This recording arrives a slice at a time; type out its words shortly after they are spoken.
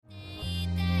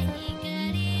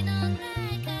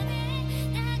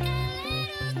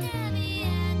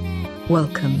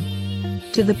Welcome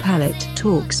to the Palette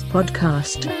Talks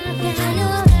podcast.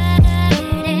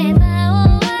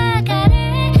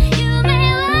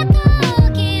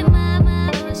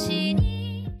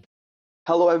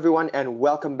 Hello, everyone, and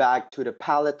welcome back to the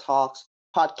Palette Talks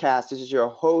podcast. This is your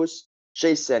host,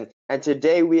 Jason, and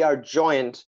today we are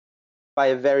joined by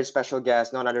a very special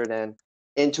guest, none other than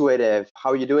Intuitive. How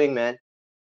are you doing, man?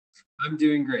 I'm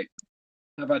doing great.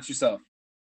 How about yourself?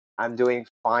 I'm doing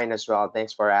fine as well.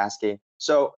 Thanks for asking.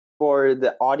 So, for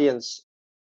the audience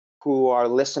who are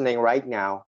listening right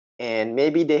now, and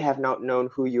maybe they have not known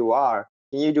who you are,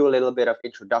 can you do a little bit of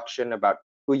introduction about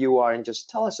who you are and just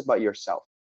tell us about yourself?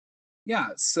 Yeah,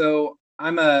 so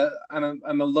I'm a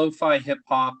lo-fi hip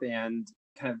hop and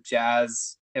kind of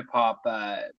jazz hip hop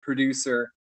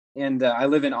producer, and I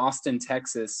live in Austin,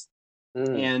 Texas,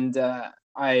 and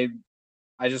I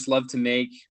just love to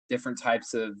make different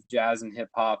types of jazz and hip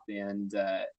hop, and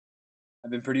I've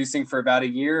been producing for about a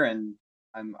year, and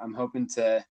I'm hoping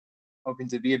to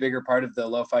be a bigger part of the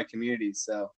lo-fi community.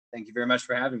 So thank you very much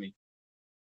for having me.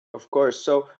 Of course.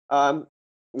 So,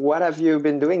 what have you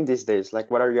been doing these days?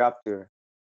 Like, what are you up to?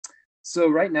 So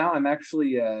right now I'm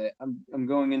actually I'm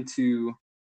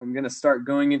gonna start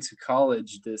going into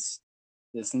college this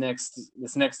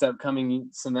next upcoming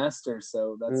semester.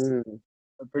 So that's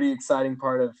a pretty exciting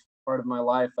part of my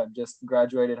life. I've just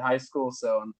graduated high school,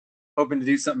 so I'm hoping to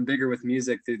do something bigger with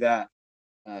music through that.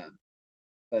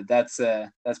 But that's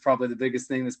probably the biggest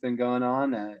thing that's been going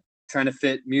on. Trying to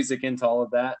fit music into all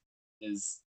of that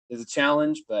is a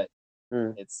challenge, but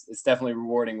it's definitely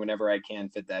rewarding whenever I can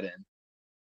fit that in.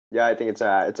 Yeah, I think it's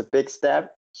a big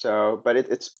step. So, but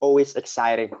it's always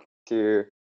exciting to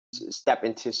step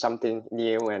into something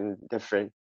new and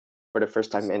different for the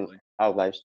first time in our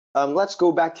lives. Let's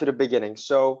go back to the beginning.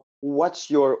 So, what's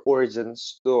your origin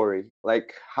story?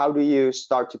 Like, how do you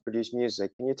start to produce music?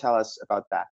 Can you tell us about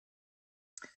that?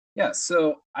 Yeah,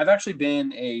 so I've actually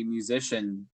been a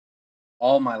musician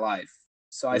all my life.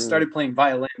 So I started playing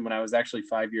violin when I was actually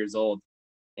 5 years old,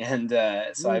 and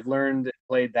so I've learned and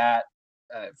played that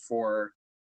for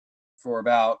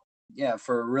about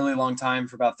for a really long time.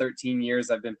 For about 13 years,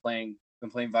 I've been playing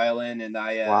violin, and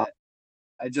Wow.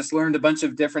 I just learned a bunch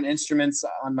of different instruments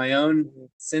on my own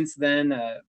since then,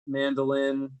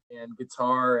 mandolin and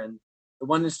guitar. And the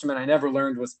one instrument I never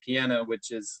learned was piano, which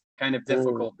is kind of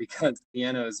difficult because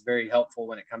piano is very helpful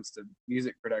when it comes to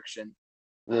music production.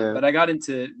 But I got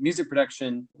into music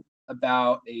production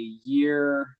about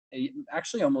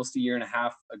actually almost a year and a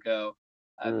half ago,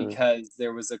 because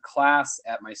there was a class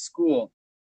at my school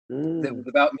that was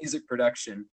about music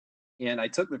production. And I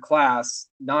took the class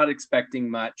not expecting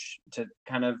much, to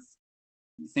kind of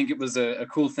think it was a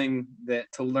cool thing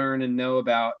to learn and know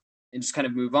about and just kind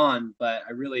of move on. But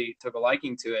I really took a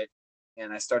liking to it,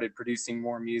 and I started producing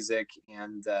more music.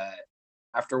 And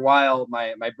after a while,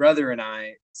 my brother and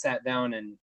I sat down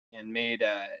and made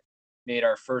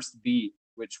our first beat,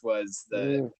 which was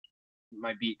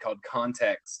my beat called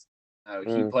Context. My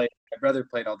brother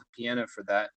played all the piano for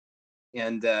that,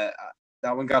 and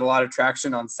that one got a lot of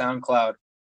traction on SoundCloud,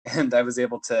 and I was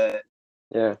able to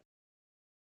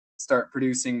start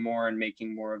producing more and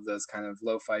making more of those kind of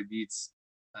lo-fi beats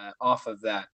off of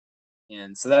that.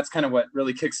 And so that's kind of what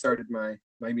really kickstarted my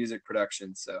music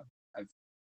production. So I've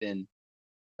been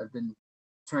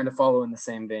trying to follow in the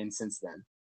same vein since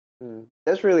then.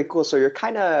 That's really cool. So you're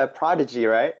kind of a prodigy,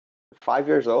 right? 5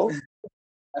 years old?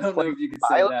 I don't know if you could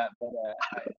say that, but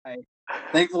I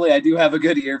thankfully I do have a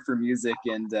good ear for music,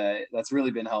 and that's really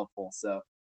been helpful. So,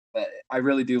 but I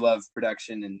really do love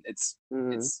production, and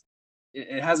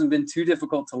it hasn't been too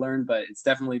difficult to learn, but it's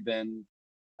definitely been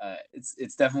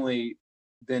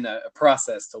a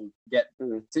process to get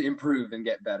to improve and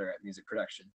get better at music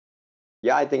production.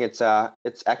 Yeah, I think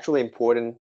it's actually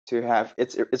important to have.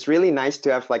 It's really nice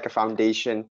to have like a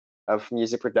foundation of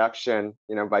music production,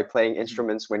 by playing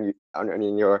instruments when you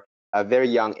in your very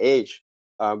young age.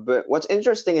 But what's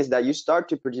interesting is that you start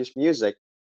to produce music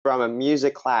from a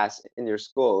music class in your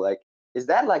school. Like, is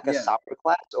that like a summer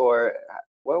class, or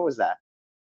what was that?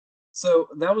 So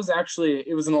that was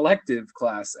it was an elective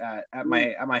class at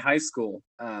my high school.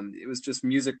 It was just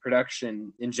music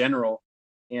production in general.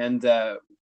 And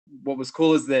what was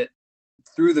cool is that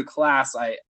through the class,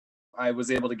 I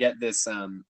was able to get this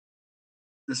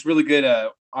really good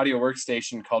audio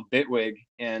workstation called Bitwig,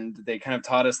 and they kind of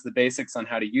taught us the basics on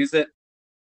how to use it.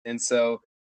 And so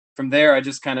from there, I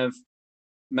just kind of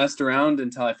messed around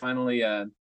until I finally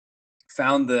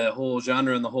found the whole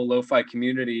genre and the whole lo-fi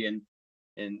community,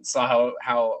 and saw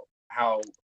how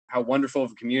wonderful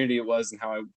of a community it was, and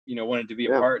how I wanted to be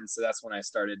a part. And so that's when I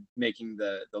started making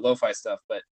the lo-fi stuff.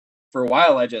 But for a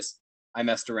while, I just I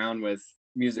messed around with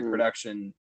music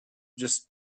production just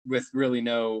with really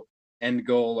no end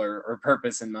goal or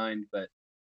purpose in mind. But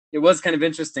it was kind of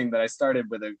interesting that I started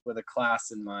with a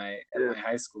class in my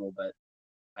high school, but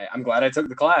I'm glad I took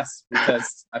the class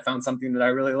because I found something that I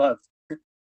really loved.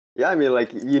 Yeah, I mean,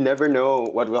 like you never know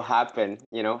what will happen.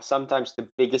 Sometimes the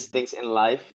biggest things in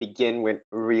life begin with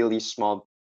really small,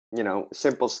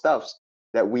 simple stuffs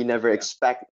that we never Yeah.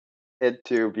 expect it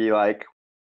to be like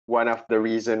one of the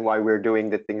reason why we're doing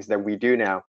the things that we do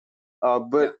now. Yeah.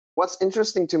 But what's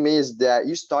interesting to me is that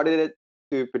you started it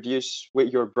to produce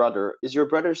with your brother. Is your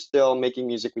brother still making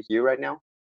music with you right now?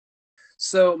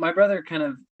 So my brother kind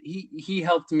of he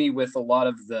helped me with a lot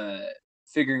of the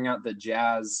figuring out the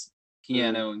jazz Mm,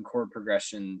 piano and chord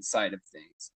progression side of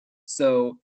things.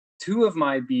 So two of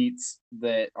my beats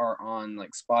that are on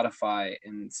like Spotify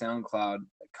and SoundCloud,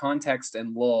 Context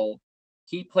and Lull,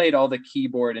 he played all the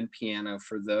keyboard and piano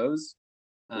for those.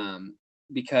 mm, Um,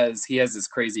 because he has this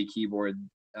crazy keyboard,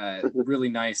 really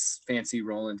nice fancy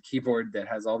Roland keyboard that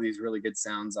has all these really good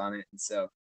sounds on it. And so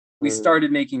we mm,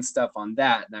 started making stuff on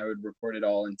that, and I would record it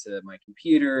all into my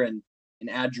computer and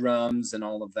add drums and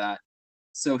all of that.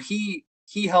 So he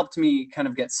helped me kind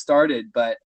of get started,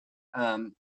 but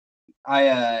um,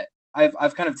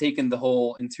 I've kind of taken the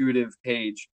whole intuitive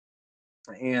page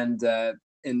and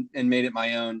and made it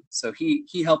my own. So he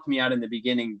helped me out in the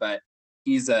beginning, but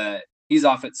he's he's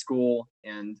off at school,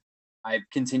 and I've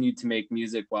continued to make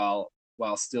music while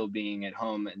still being at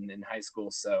home and in high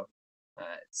school. So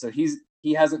so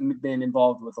he hasn't been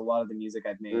involved with a lot of the music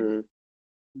I've made mm.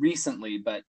 recently,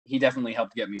 but he definitely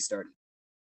helped get me started.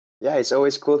 Yeah, it's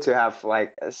always cool to have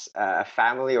like a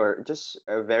family or just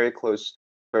a very close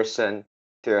person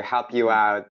to help you Mhm.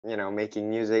 out, making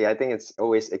music. I think it's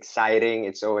always exciting.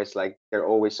 It's always like they're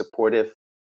always supportive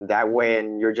that way, Mhm.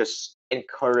 and you're just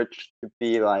encouraged to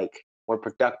be like more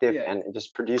productive Yeah, and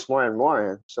just produce more and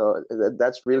more. So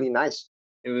that's really nice.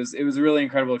 it was a really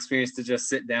incredible experience to just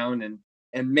sit down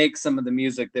and make some of the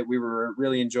music that we were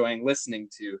really enjoying listening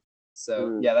to. So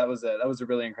Mm. yeah, that was a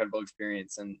really incredible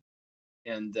experience, and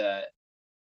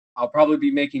I'll probably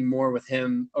be making more with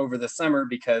him over the summer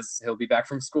because he'll be back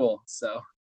from school. So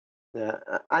Yeah,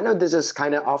 I know this is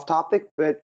kind of off topic,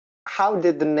 but how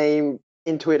did the name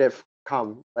Intuitive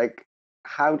come? Like,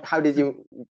 how did you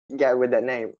get with that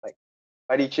name? Like,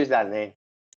 why do you choose that name?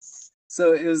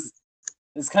 so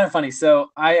it's kind of funny. So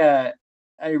I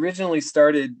originally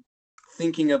started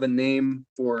thinking of a name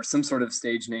for some sort of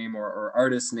stage name or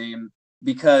artist name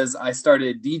because I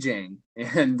started DJing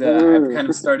and I've Mm. kind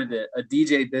of started a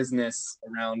DJ business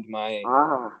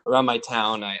Ah, around my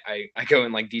town. I go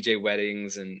in like DJ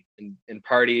weddings and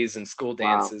parties and school wow.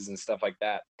 dances and stuff like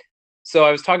that. So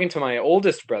I was talking to my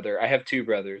oldest brother. I have two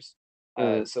brothers.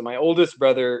 Mm. So my oldest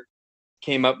brother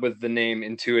came up with the name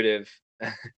Intuitive,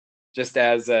 just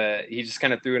as he just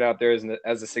kind of threw it out there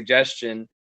as a suggestion,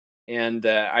 and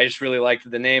I just really liked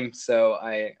the name, so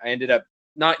I ended up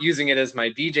not using it as my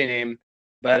DJ name,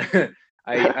 but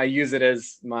I use it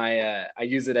as I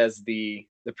use it as the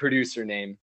producer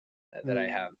name that I Mm.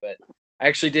 have. But I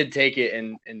actually did take it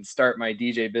and start my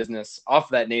DJ business off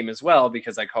that name as well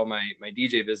because I call my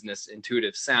DJ business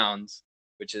Intuitive Sounds,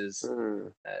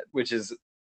 Mm. which is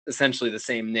essentially the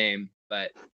same name.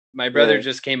 But my brother Yeah.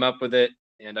 just came up with it,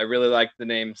 and I really liked the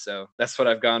name, so that's what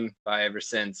I've gone by ever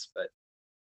since. But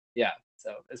yeah,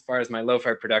 so as far as my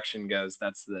lo-fi production goes,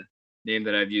 that's the name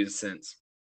that I've used since.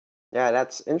 Yeah,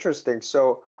 that's interesting.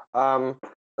 So,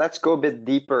 let's go a bit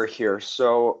deeper here.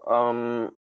 So,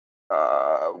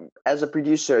 as a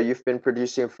producer, you've been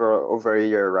producing for over a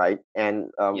year, right?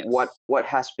 And Yes. what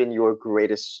has been your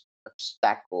greatest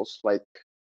obstacles like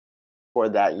for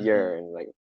that Mhm. year? And like,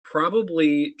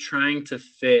 Probably trying to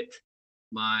fit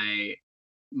my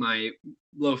my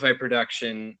lo-fi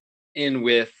production in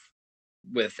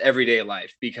with everyday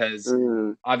life because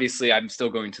mm, obviously I'm still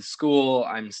going to school,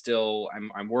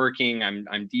 I'm working, I'm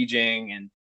DJing, and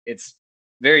it's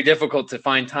very difficult to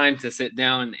find time to sit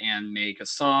down and make a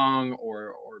song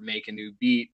or make a new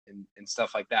beat and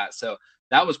stuff like that. So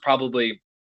that was probably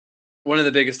one of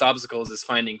the biggest obstacles is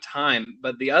finding time,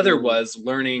 but the other mm, was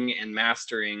learning and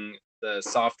mastering the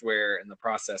software and the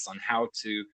process on how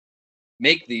to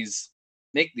make these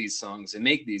make these songs and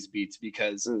make these beats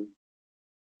because mm,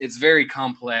 it's very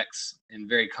complex and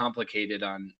very complicated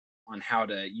on how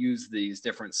to use these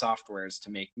different softwares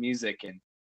to make music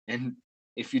and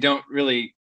if you don't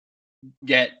really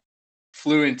get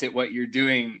fluent at what you're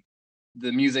doing,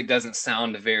 the music doesn't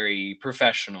sound very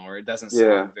professional or it doesn't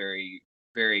yeah, sound very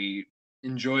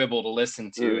enjoyable to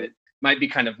listen to. mm, It might be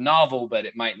kind of novel, but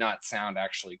it might not sound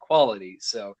actually quality.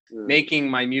 So mm, making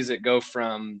my music go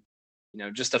from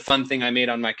just a fun thing I made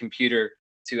on my computer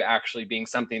to actually being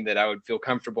something that I would feel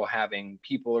comfortable having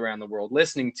people around the world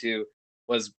listening to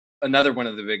was another one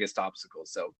of the biggest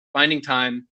obstacles. So finding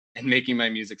time and making my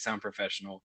music sound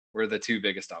professional were the two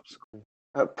biggest obstacles.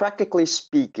 Practically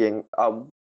speaking,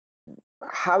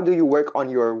 how do you work on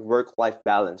your work-life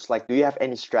balance? Like, do you have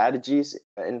any strategies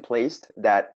in place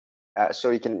that so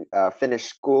you can finish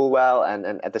school well and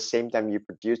at the same time you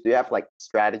produce? Do you have like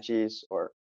strategies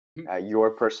or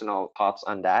your personal thoughts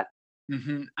on that?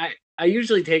 Mm-hmm. I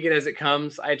usually take it as it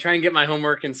comes. I try and get my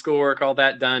homework and schoolwork, all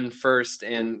that done first,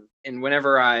 and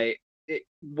whenever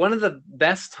one of the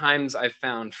best times I've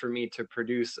found for me to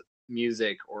produce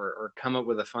music or come up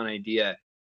with a fun idea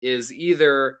is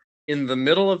either in the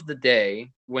middle of the day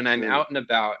when I'm out and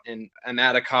about and I'm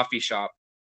at a coffee shop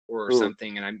or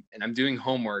something and I'm doing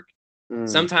homework.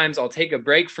 Sometimes I'll take a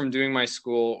break from doing my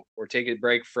school or take a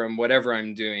break from whatever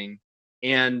I'm doing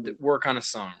and work on a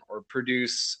song or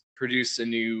produce a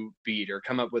new beat or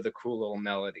come up with a cool little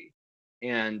melody.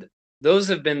 And those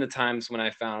have been the times when I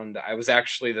found I was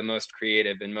actually the most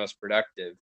creative and most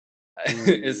productive.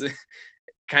 Is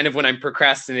kind of when I'm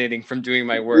procrastinating from doing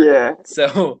my work. Yeah.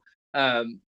 So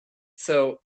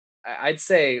so I'd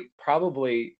say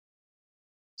probably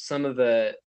some of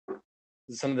the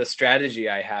strategy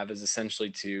I have is essentially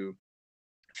to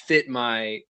fit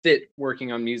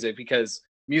working on music, because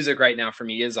music right now for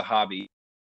me is a hobby.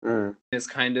 It's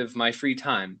kind of my free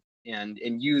time, and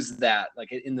use that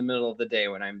like in the middle of the day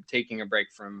when I'm taking a break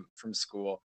from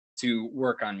school to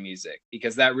work on music,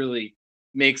 because that really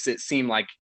makes it seem like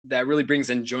that really brings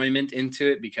enjoyment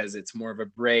into it, because it's more of a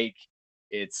break.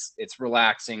 It's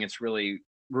relaxing. It's really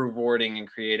rewarding and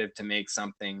creative to make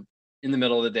something in the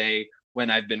middle of the day when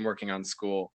I've been working on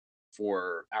school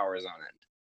for hours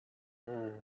on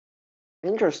end.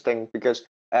 Interesting, because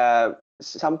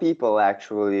some people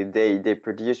actually they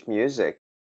produce music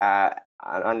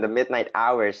on the midnight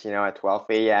hours, at 12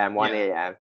 a.m., 1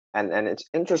 a.m. And it's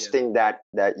interesting that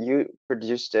you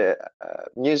produce the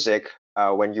music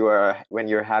when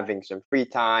you're having some free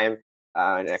time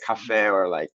in a cafe or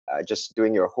like just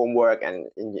doing your homework, and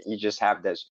you just have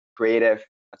this creative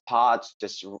thoughts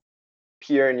just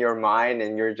appear in your mind,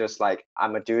 and you're just like,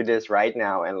 I'm gonna do this right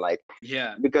now, and like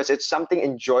because it's something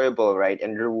enjoyable, right,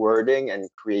 and rewarding and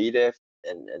creative,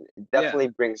 and it definitely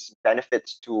brings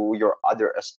benefits to your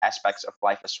other aspects of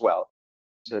life as well.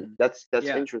 So that's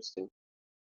interesting.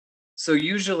 So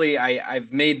usually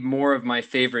I've made more of my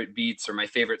favorite beats or my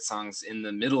favorite songs in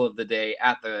the middle of the day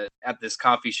at this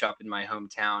coffee shop in my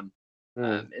hometown.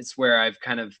 It's where I've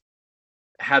kind of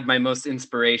had my most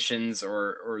inspirations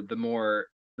or the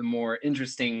more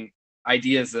interesting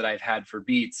ideas that I've had for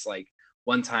beats. Like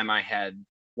one time I had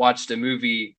watched a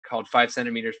movie called 5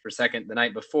 centimeters per second the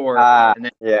night before, and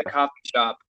then at the coffee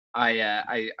shop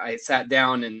I sat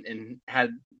down and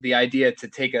had the idea to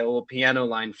take a little piano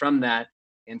line from that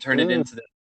and turn it into the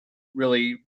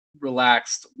really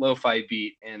relaxed lo-fi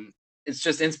beat. And it's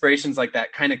just inspirations like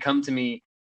that kind of come to me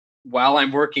while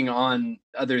I'm working on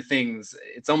other things.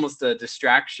 It's almost a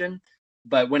distraction,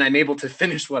 but when I'm able to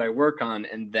finish what I work on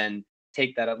and then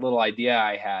take that little idea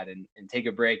I had and take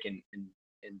a break and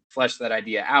flesh that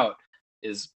idea out,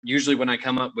 is usually when I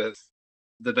come up with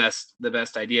the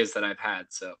best ideas that I've had.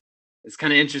 So it's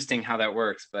kind of interesting how that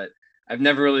works, but I've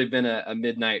never really been a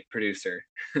midnight producer.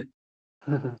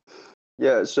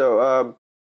 Yeah. So,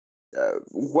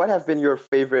 what have been your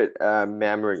favorite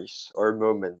memories or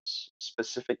moments,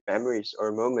 specific memories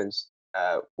or moments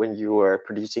when you were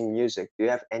producing music? Do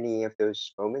you have any of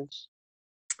those moments?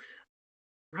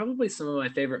 Probably some of my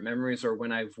favorite memories are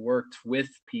when I've worked with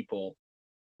people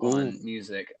on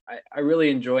music. I really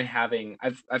enjoy having.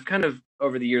 I've kind of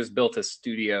over the years built a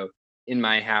studio in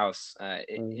my house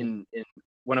in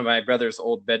one of my brother's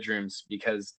old bedrooms,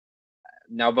 because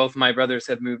now both my brothers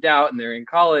have moved out and they're in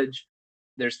college.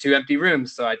 There's 2 empty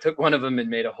rooms, so I took one of them and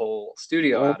made a whole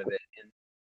studio out of it. And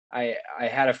I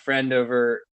had a friend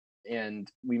over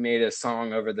and we made a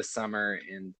song over the summer,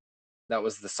 and that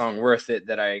was the song Worth It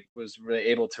that I was really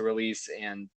able to release.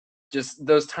 And just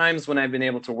those times when I've been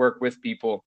able to work with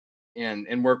people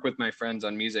and work with my friends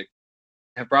on music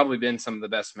have probably been some of the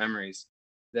best memories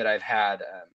that I've had.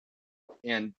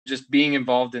 And just being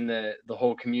involved in the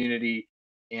whole community.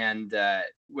 And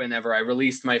whenever I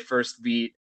released my first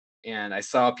beat and I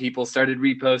saw people started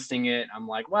reposting it, I'm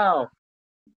like, wow,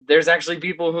 there's actually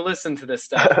people who listen to this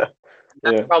stuff.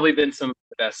 That's probably been some of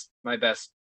my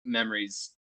best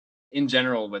memories in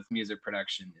general with music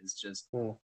production, is just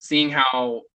seeing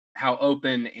how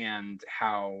open and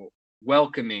how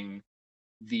welcoming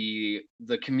the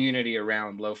community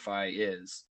around lo-fi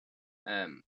is.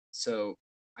 So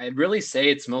I'd really say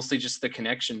it's mostly just the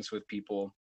connections with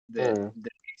people that Mm.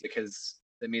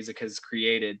 music has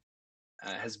created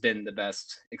has been the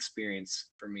best experience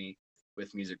for me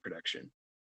with music production.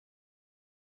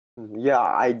 Yeah,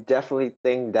 I definitely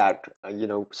think that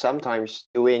sometimes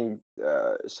doing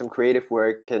some creative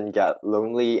work can get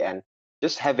lonely, and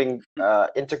just having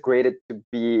integrated to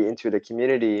be into the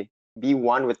community, be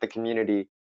one with the community,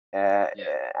 Yeah,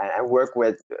 and work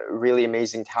with really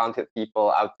amazing, talented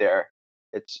people out there.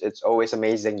 It's always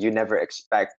amazing. You never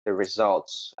expect the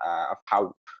results of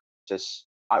how just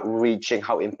outreaching,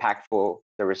 how impactful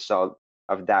the result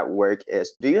of that work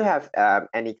is. Do you have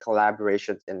any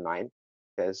collaborations in mind?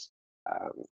 Because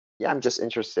um, yeah, I'm just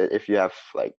interested if you have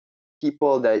like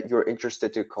people that you're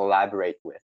interested to collaborate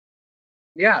with.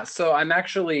 yeah. So I'm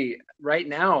actually right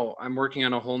now I'm working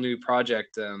on a whole new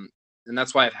project, and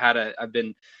that's why I've had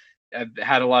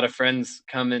a lot of friends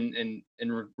come and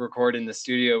record in the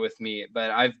studio with me,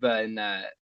 but I've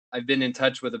been in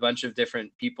touch with a bunch of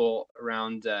different people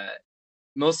around,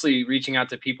 mostly reaching out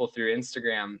to people through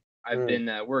Instagram. I've Mm,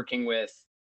 been working with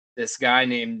this guy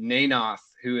named Nanoth,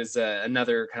 who is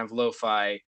another kind of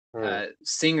lo-fi mm,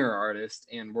 singer artist,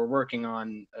 and we're working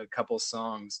on a couple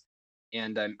songs.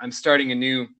 And I'm starting a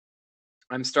new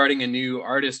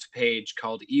artist page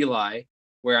called Eli,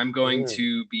 where I'm going mm,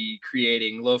 to be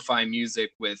creating lo-fi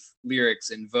music with lyrics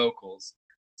and vocals.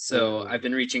 So mm. I've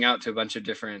been reaching out to a bunch of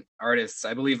different artists.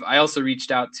 I believe I also reached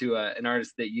out to an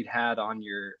artist that you'd had on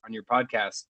your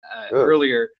podcast Ooh.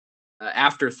 earlier,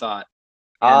 Afterthought,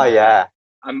 Oh and yeah.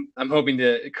 I'm hoping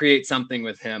to create something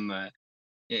with him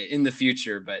in the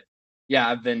future. But yeah,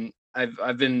 I've been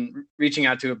reaching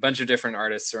out to a bunch of different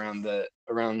artists around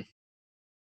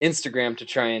Instagram to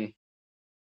try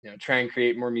and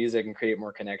create more music and create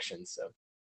more connections. So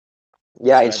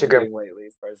Yeah, that's what I've been Instagram doing lately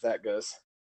as far as that goes.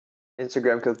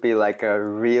 Instagram could be like a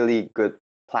really good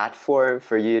platform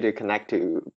for you to connect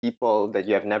to people that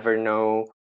you have never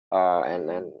know. And Mhm.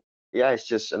 then yeah, it's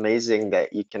just amazing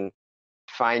that you can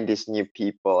find these new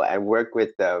people and work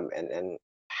with them, and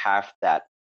have that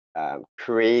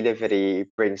creativity,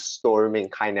 brainstorming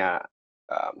kind of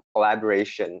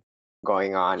collaboration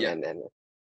going on, Yeah.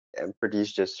 and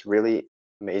produce just really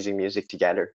amazing music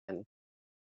together. And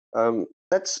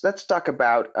let's talk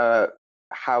about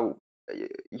how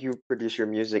you produce your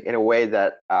music in a way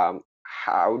that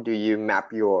how do you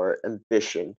map your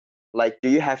ambition? Like, do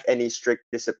you have any strict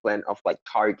discipline of like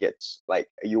targets? Like,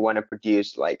 you want to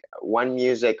produce like one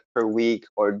music per week,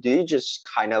 or do you just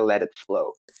kind of let it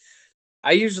flow?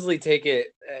 I usually take it.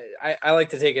 I like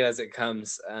to take it as it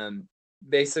comes.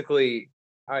 Basically,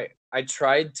 I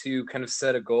tried to kind of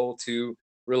set a goal to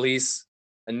release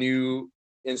a new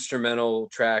instrumental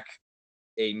track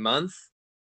a month,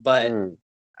 but Mm,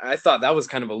 I thought that was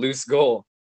kind of a loose goal.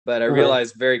 But I mhm,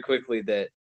 realized very quickly that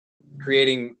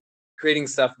creating creating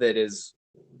stuff that is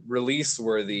release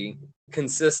worthy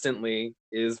consistently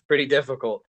is pretty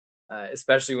difficult,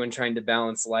 especially when trying to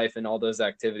balance life and all those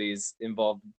activities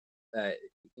involved, uh,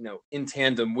 in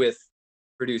tandem with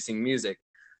producing music.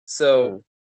 So mm,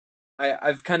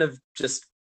 I've kind of just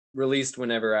released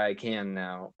whenever I can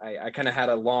now. I kind of had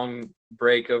a long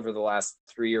break over the last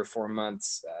 3 or 4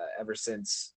 months, ever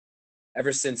since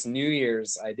New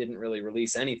Year's. I didn't really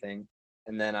release anything,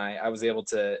 and then I was able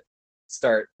to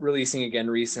start releasing again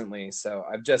recently. So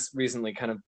I've just recently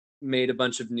kind of made a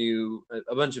bunch of new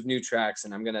tracks,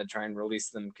 and I'm gonna try and release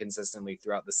them consistently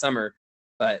throughout the summer.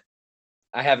 But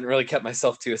I haven't really kept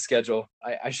myself to a schedule.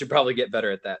 I should probably get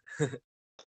better at that.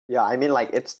 yeah, I mean, like,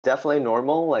 it's definitely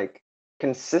normal. Like,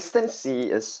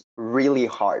 consistency is really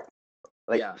hard.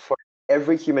 Like, Yeah. for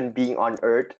every human being on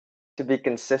earth to be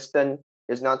consistent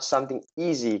is not something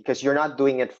easy, because you're not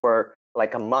doing it for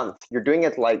like a month. You're doing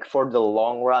it like for the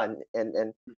long run,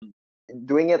 and Mhm.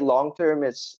 doing it long term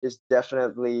is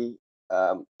definitely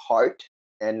hard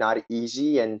and not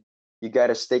easy. And you got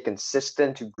to stay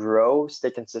consistent to grow,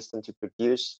 stay consistent to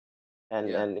produce,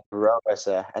 Yeah. and grow as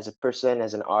a person,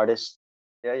 as an artist.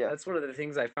 Yeah, yeah. That's one of the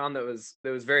things I found that was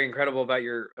very incredible about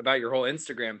your whole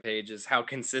Instagram page is how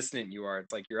consistent you are.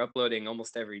 It's like you're uploading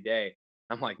almost every day.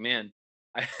 I'm like, man,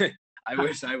 I I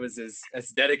wish I was as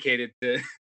dedicated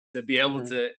to be able Mhm.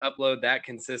 to upload that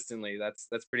consistently. That's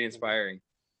pretty inspiring.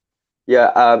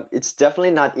 Yeah, it's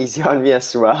definitely not easy on me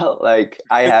as well. Like,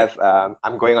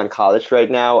 I'm going on college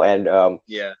right now, and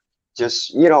Yeah,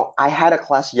 just I had a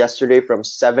class yesterday from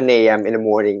 7 a.m. in the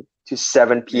morning to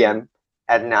 7 man. p.m.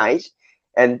 at night,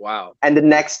 and Wow. the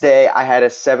next day I had a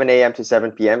 7 a.m. to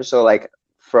 7 p.m. So like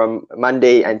from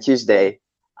Monday and Tuesday,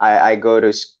 I go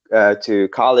to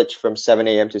college from 7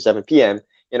 a.m. to 7 p.m.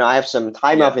 I have some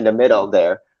time off Yeah. in the middle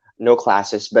there. no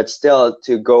classes, but still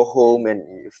to go home and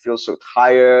you feel so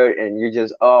tired and you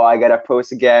just, oh, I gotta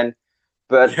post again.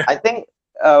 But Yeah. I think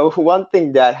one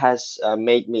thing that has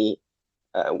made me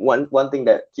one thing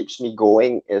that keeps me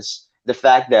going is the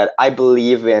fact that I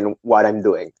believe in what I'm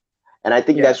doing, and I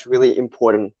think Yeah. that's really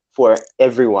important for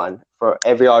everyone, for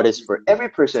every artist, for Mhm. every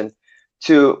person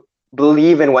to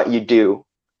believe in what you do,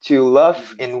 to love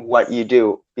Mhm. in what you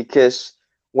do, because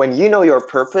when you know your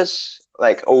purpose,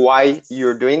 like why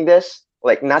you're doing this,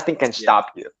 like nothing can Yeah. stop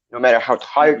you, no matter how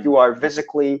tired Mhm. you are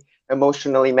physically,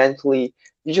 emotionally, mentally.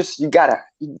 You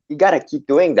gotta keep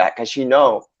doing that because you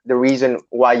know the reason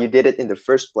why you did it in the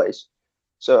first place.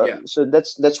 Yeah. So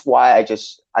that's why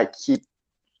I keep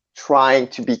trying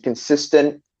to be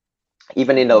consistent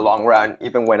even in the Mhm. long run,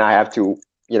 even when I have to,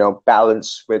 balance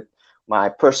with my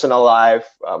personal life,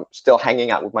 still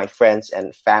hanging out with my friends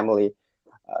and family.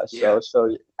 Yeah. So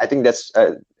I think that's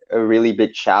a really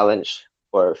big challenge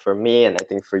for me, and I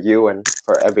think for you and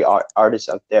for every artist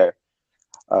out there.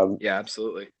 Um, Yeah,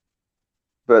 absolutely.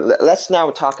 but let's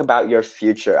now talk about your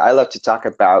future. I love to talk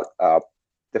about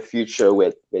the future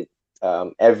with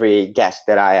every guest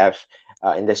that I have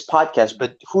in this podcast.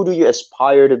 But who do you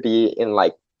aspire to be in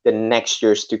like the next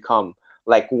years to come?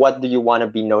 Like, what do you want to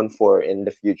be known for in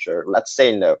the future? Let's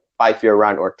say in the 5 year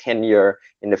run or 10 year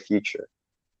in the future.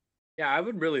 Yeah, I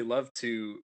would really love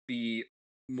to be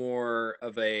more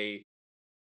of a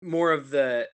more of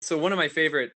the so one of my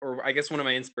favorite, or I guess one of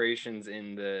my inspirations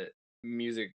in the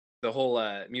music, the whole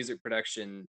music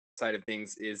production side of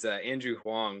things is Andrew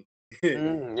Huang.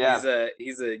 Yeah.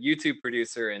 He's a YouTube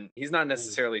producer, and he's not Mm,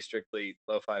 necessarily strictly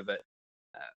lo-fi, but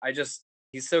I just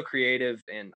he's so creative,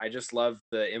 and I just love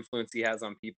the influence he has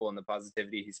on people and the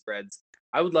positivity he spreads.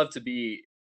 I would love to be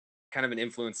kind of an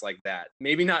influence like that.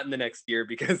 Maybe not in the next year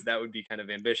because that would be kind of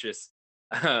ambitious.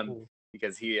 Um, mm,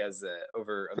 because he has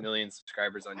over 1 million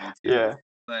subscribers on YouTube. yeah.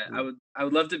 But Mm, I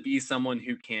would love to be someone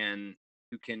who can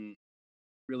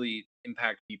really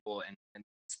impact people and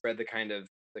spread the kind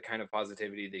of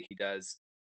positivity that he does.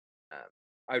 Uh,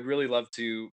 I'd really love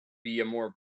to be a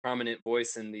more prominent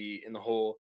voice in the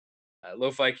whole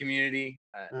lo-fi community.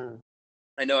 mm.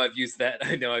 I know I've used that.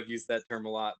 I know I've used that term a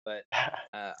lot, but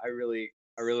I really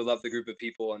love the group of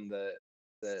people and the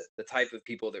type of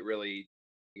people that really,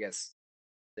 I guess,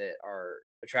 that are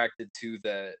attracted to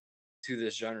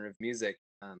this genre of music.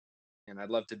 And I'd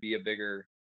love to be a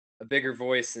bigger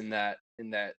voice in that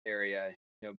area.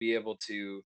 You know, be able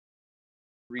to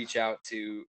reach out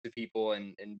to people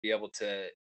and be able to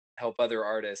help other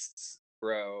artists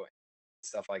grow and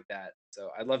stuff like that. So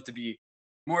I'd love to be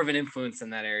more of an influence in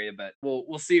that area, but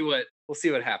we'll see what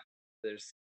happens.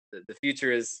 There's the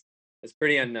future is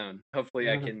pretty unknown. Hopefully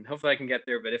I can get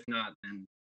there, but if not, then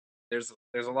there's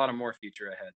a lot of more future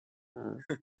ahead.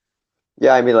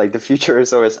 Yeah, I mean, like the future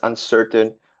is always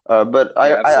uncertain. But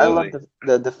Yeah, I love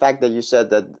absolutely. the fact that you said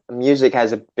that music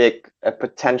has a big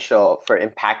potential for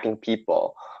impacting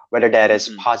people, whether that is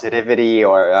Hmm. positivity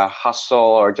or hustle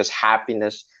or just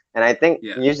happiness. And I think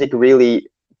Yeah. music really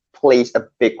plays a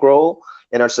big role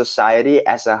in our society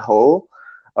as a whole.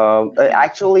 Hmm.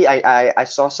 Actually, I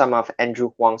saw some of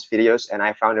Andrew Huang's videos and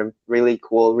I found them really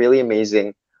cool, really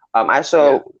amazing. I Yeah.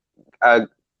 saw uh,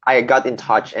 I got in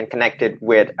touch and connected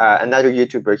with another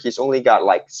YouTuber. He's only got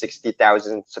like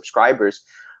 60,000 subscribers,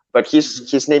 but Hmm.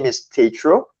 his name is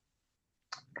Tetro,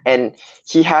 and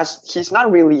he's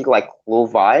not really like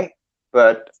lo-fi,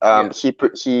 but Yeah.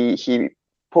 he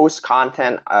posts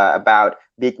content about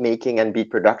beat making and beat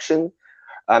production.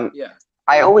 Um, Yeah.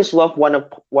 I always love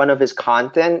one of his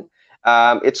content.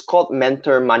 It's called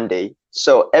Mentor Monday.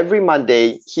 So every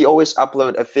Monday he always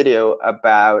upload a video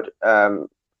about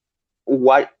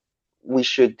what we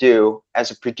should do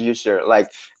as a producer,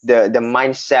 like the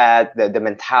mindset, the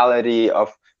mentality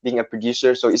of being a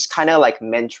producer. So it's kind of like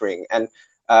mentoring, and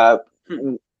uh,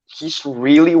 Hmm. he's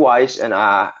really wise, and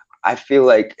I feel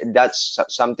like that's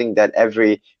something that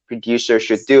every producer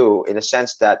should do, in a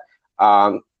sense that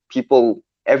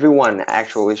everyone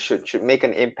actually should make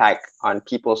an impact on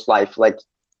people's life. Like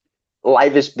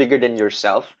life is bigger than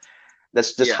yourself.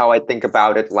 That's just Yeah. how I think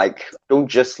about it. Like, don't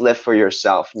just live for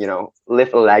yourself,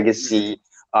 live a Hmm. legacy,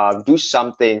 do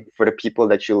something for the people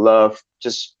that you love,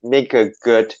 just make a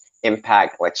good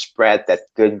impact, like spread that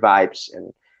good vibes,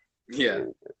 and Yeah.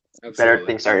 better Absolutely.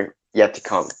 things are yet to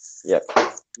come. Yep.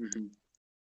 Hmm.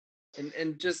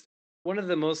 And just one of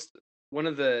the most one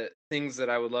of the things that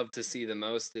I would love to see the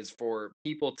most is for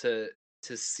people to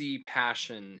see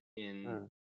passion Mm,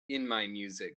 in my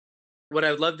music. What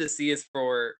I would love to see is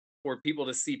for people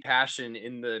to see passion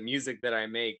in the music that I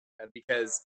make,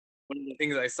 because one of the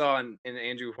things I saw in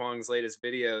Andrew Huang's latest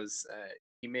videos,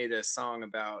 he made a song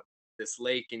about this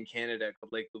lake in Canada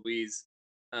called Lake Louise,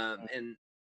 and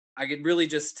I could really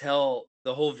just tell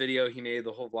the whole video he made,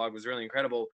 the whole vlog was really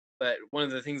incredible. But one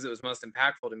of the things that was most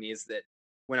impactful to me is that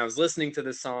when I was listening to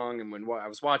the song and when I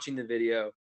was watching the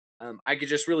video, I could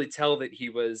just really tell that he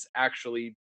was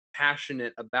actually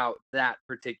passionate about that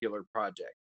particular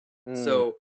project.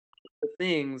 So the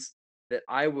things that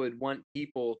I would want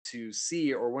people to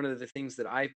see, or one of the things that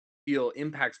I feel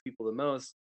impacts people the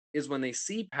most, is when they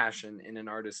see passion in an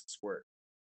artist's work.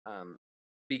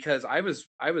 Because I was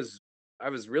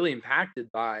really impacted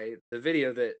by the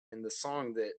video that and the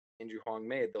song that Andrew Huang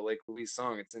made, the Lake Louise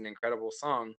song. It's an incredible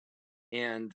song,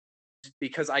 and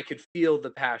because I could feel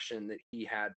the passion that he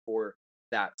had for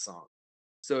that song.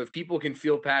 So if people can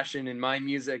feel passion in my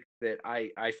music that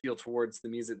I feel towards the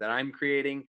music that I'm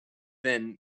creating,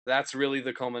 then that's really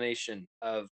the culmination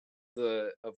of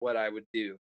what I would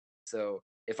do. So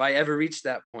if I ever reach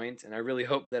that point, and I really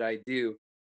hope that I do,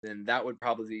 then that would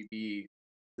probably be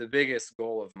the biggest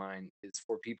goal of mine, is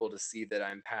for people to see that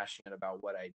I'm passionate about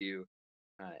what I do,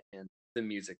 and the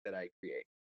music that I create.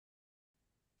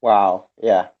 Wow,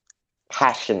 yeah,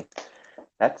 passion.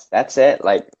 That's it.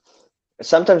 Like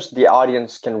sometimes the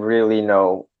audience can really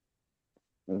know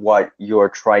what you're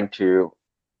trying to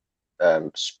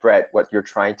spread, what you're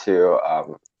trying to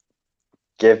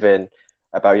give in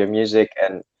about your music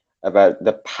and about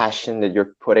the passion that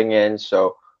you're putting in.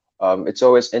 So it's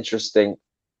always interesting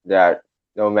that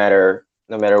no matter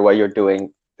what you're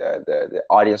doing, the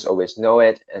audience always know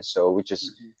it, and so we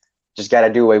just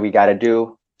gotta do what we gotta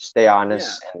do, stay Yeah,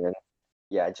 honest, and then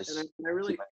yeah, and just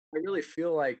keep I really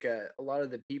feel like a lot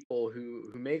of the people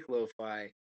who make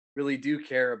lo-fi really do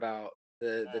care about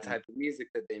the it. type of music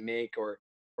that they make, or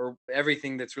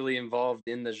everything that's really involved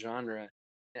in the genre.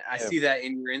 And I Yeah. see that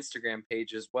in your Instagram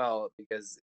page as well,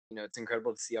 because it's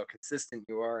incredible to see how consistent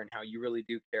you are and how you really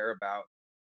do care about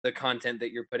the content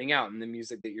that you're putting out and the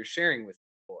music that you're sharing with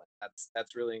people.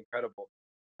 That's really incredible.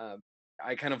 Um,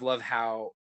 I kind of love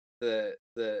how the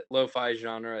lo-fi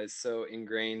genre is so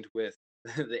ingrained with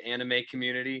the anime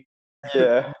community,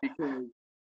 Yeah.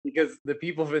 because the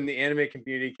people in the anime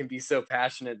community can be so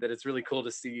passionate that it's really cool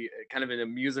to see kind of in a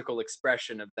musical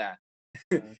expression of that.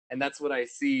 And that's what I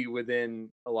see within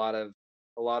a lot of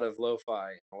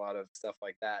lo-fi, a lot of stuff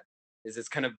like that, is it's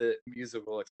kind of the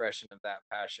musical expression of that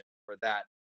passion, or that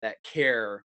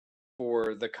care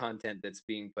for the content that's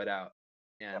being put out.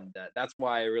 And that's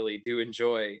why I really do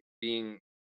enjoy being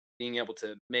able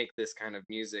to make this kind of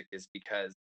music, is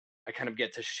because I kind of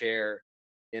get to share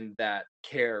in that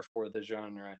care for the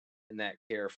genre, and that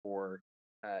care for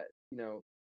uh, you know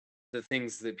the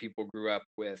things that people grew up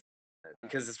with,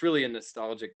 because it's really a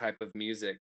nostalgic type of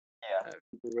music. Yeah.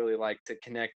 People really like to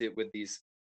connect it with these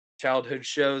childhood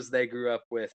shows they grew up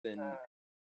with, and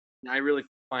I really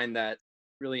find that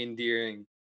really endearing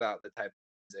about the type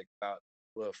of music, about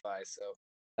lo-fi. So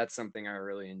that's something I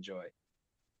really enjoy.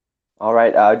 All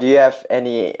right. Do you have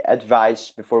any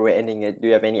advice before we're ending it? Do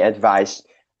you have any advice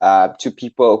to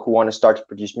people who want to start to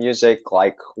produce music?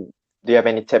 Like, do you have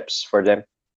any tips for them?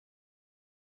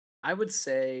 I would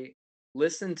say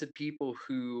listen to people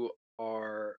who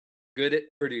are good at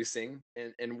producing,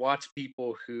 and watch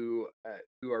people who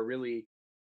are really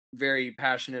very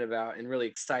passionate about and really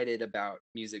excited about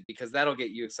music, because that'll get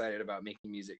you excited about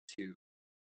making music too.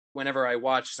 Whenever I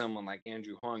watch someone like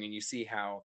Andrew Huang, and you see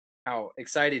how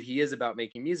excited he is about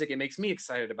making music, it makes me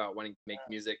excited about wanting to make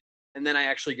music. And then I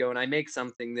actually go and I make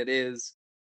something that is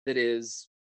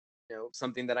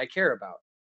something that I care about.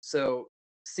 So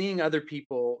seeing other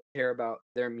people care about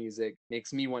their music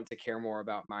makes me want to care more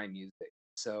about my music.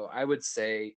 So I would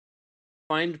say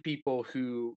find people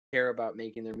who care about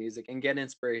making their music and get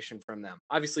inspiration from them.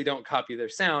 Obviously, don't copy their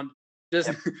sound. Just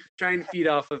Yep. try and feed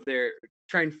off of their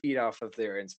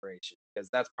inspiration, because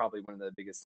that's probably one of the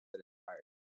biggest things that inspires.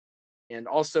 And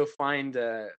also find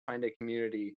a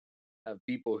community of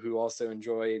people who also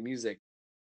enjoy music.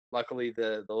 Luckily,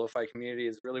 the lo-fi community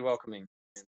is really welcoming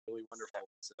and really wonderful.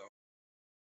 So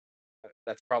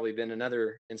that's probably been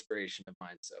another inspiration of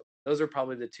mine. So those are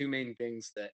probably the two main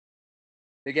things that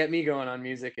get me going on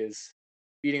music, is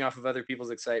feeding off of other people's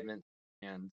excitement,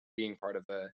 and being part of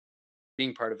a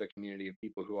community of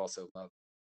people who also love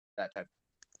that type.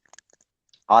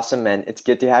 Awesome, man. It's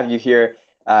good to have you here,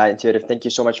 Intuitive. Thank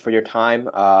you so much for your time.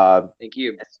 Thank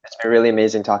you. It's been really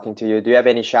amazing talking to you. Do you have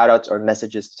any shout outs or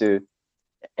messages to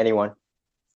anyone?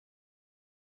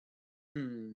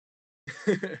 Hmm.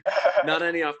 Not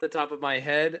any off the top of my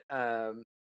head,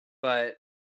 but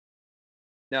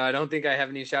no, I don't think I have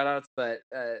any shout outs. But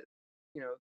you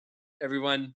know,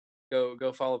 everyone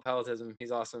go follow Palletism.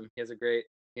 He's awesome. He has a great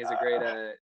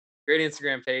great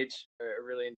Instagram page. I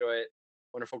really enjoy it.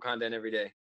 Wonderful content every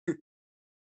day.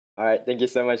 All right. Thank you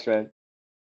so much, man.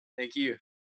 Thank you.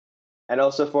 And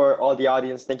also for all the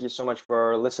audience, thank you so much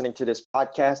for listening to this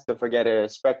podcast. Don't forget to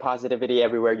spread positivity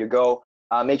everywhere you go.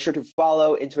 Make sure to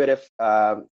follow Intuitive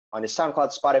on his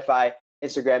SoundCloud, Spotify,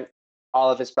 Instagram, all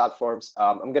of his platforms.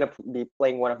 I'm going to be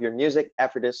playing one of your music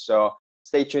after this, so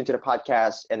stay tuned to the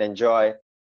podcast and enjoy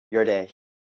your day.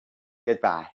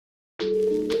 Goodbye.